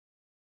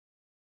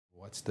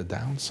What's the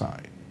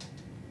downside?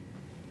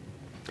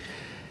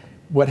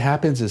 What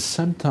happens is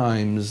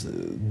sometimes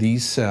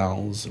these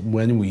cells,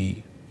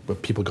 when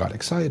people got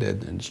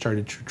excited and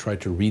started to try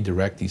to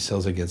redirect these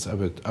cells against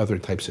other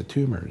types of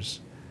tumors.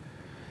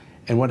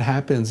 And what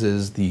happens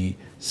is the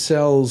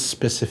cell's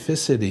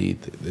specificity,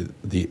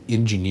 the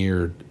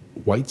engineered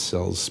white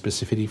cells'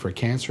 specificity for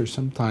cancer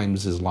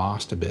sometimes is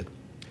lost a bit,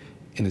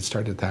 and it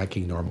starts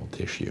attacking normal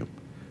tissue.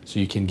 So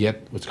you can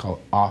get what's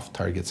called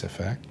off-target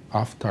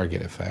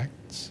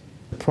effects.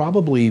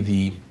 Probably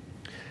the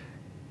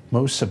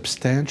most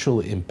substantial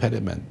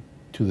impediment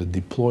to the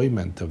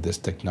deployment of this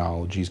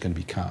technology is going to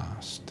be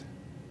cost.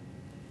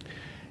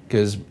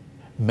 Because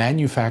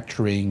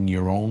manufacturing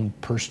your own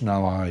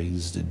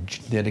personalized,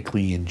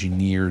 genetically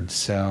engineered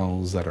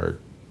cells that are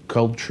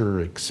culture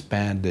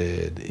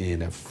expanded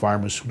in a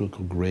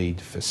pharmaceutical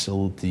grade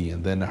facility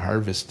and then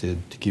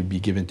harvested to be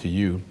given to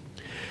you,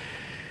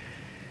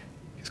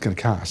 it's going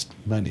to cost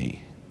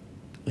money.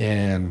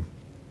 And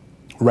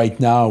right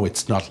now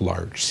it's not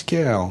large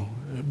scale,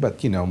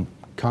 but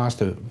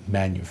cost of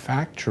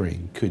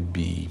manufacturing could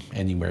be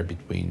anywhere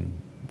between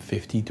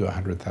 $50,000 to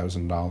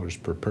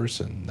 $100,000 per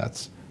person.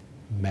 That's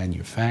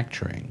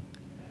manufacturing.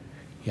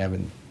 You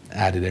haven't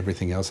added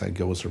everything else that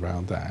goes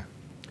around that.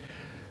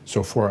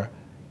 So for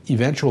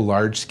eventual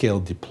large-scale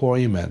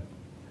deployment,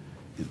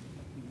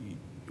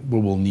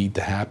 what will need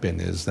to happen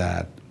is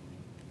that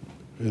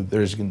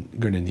there's going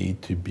to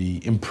need to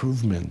be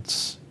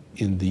improvements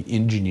in the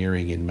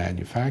engineering and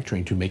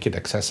manufacturing to make it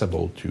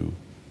accessible to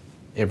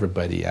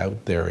everybody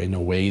out there in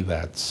a way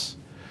that's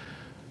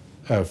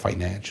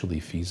financially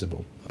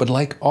feasible. But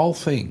like all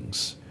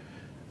things,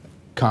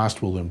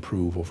 cost will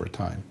improve over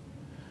time.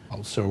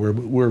 So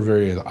we're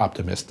very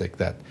optimistic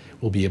that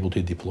we'll be able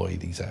to deploy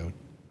these out.